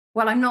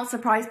Well, I'm not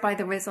surprised by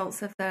the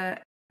results of the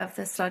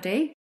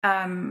study.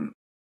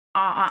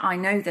 I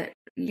know that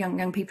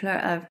young people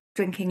are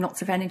drinking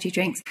lots of energy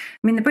drinks.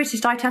 I mean, the British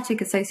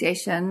Dietetic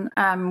Association,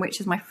 which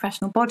is my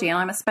professional body, and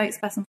I'm a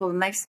spokesperson for them,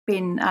 they've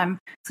been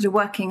sort of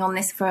working on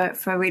this for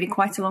really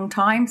quite a long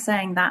time,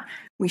 saying that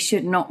we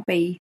should not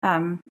be,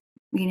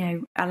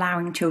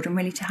 allowing children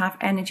really to have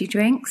energy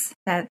drinks.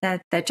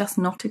 They're just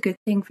not a good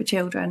thing for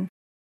children.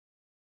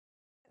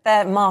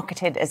 They're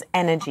marketed as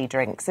energy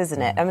drinks, isn't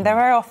it? I mean, they're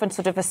very often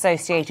sort of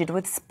associated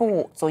with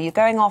sports, or you're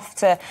going off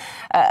to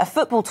a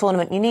football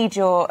tournament, you need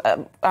your,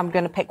 I'm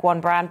going to pick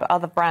one brand, but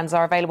other brands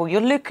are available,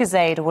 your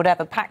Lucozade or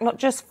whatever, packed not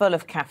just full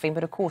of caffeine,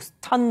 but of course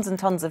tons and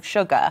tons of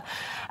sugar.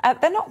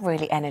 They're not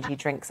really energy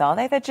drinks, are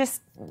they? They're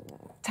just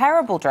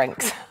terrible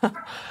drinks.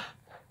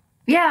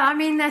 Yeah, I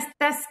mean, there's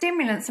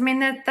stimulants. I mean,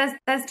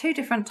 there's two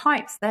different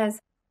types. There's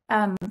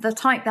the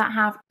type that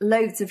have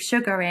loads of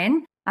sugar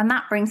in, and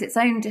that brings its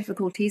own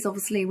difficulties,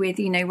 obviously, with,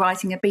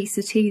 rising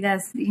obesity.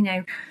 There's,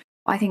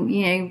 I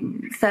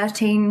think,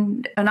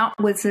 13 and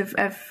upwards of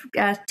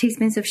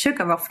teaspoons of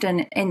sugar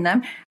often in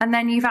them. And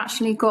then you've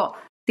actually got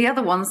the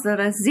other ones that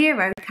are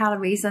 0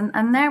 calories,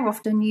 and they're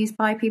often used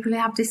by people who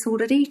have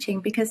disordered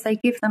eating because they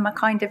give them a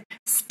kind of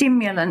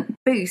stimulant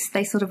boost.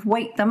 They sort of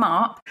wake them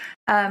up,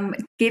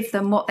 give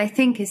them what they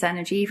think is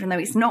energy, even though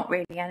it's not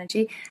really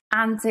energy,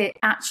 and it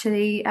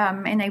actually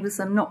enables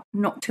them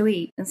not to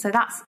eat. And so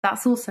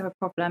that's also a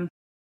problem.